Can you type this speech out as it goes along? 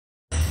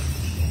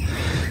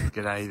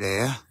G'day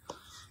there.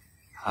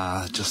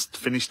 Just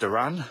finished a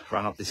run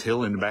up this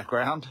hill in the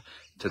background.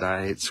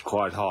 Today it's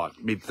quite hot,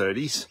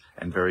 mid-30s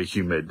and very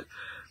humid,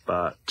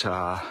 but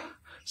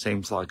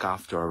seems like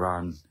after a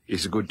run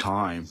is a good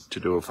time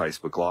to do a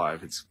Facebook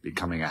Live. It's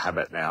becoming a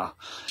habit now.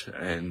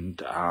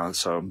 And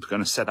so I'm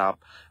going to set up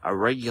a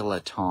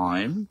regular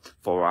time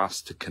for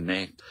us to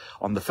connect.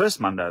 On the first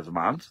Monday of the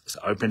month, it's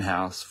open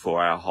house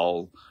for our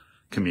whole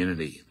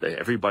community.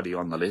 Everybody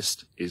on the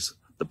list is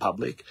the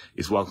public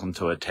is welcome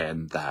to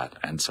attend that.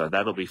 And so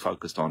that'll be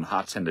focused on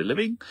heart-centered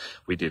living.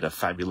 We did a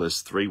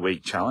fabulous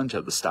 3-week challenge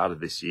at the start of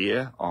this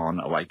year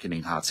on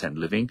awakening heart-centered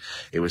living.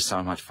 It was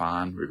so much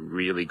fun. We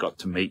really got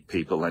to meet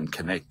people and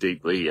connect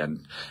deeply,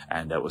 and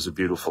it was a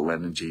beautiful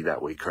energy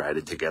that we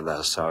created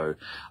together. So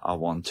I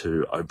want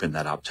to open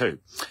that up too.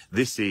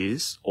 This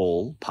is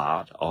all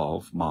part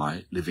of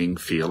my living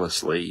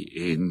fearlessly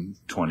in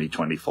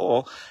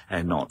 2024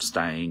 and not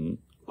staying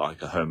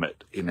like a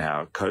hermit in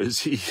our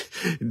cozy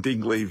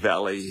Dingley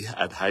Valley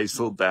at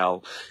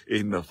Hazeldale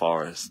in the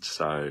forest.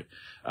 So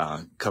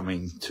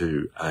coming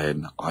to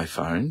an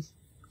iPhone,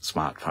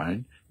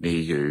 smartphone near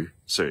you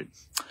soon.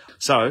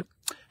 So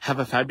have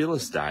a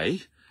fabulous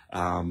day.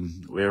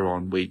 We're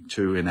on week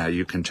 2 in our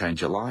You Can Change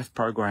Your Life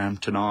program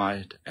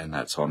tonight, and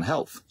that's on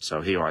health.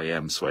 So here I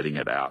am sweating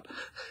it out,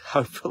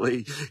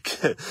 hopefully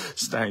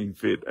staying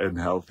fit and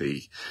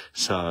healthy.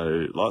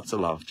 So lots of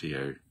love to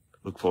you.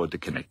 Look forward to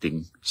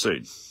connecting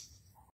soon.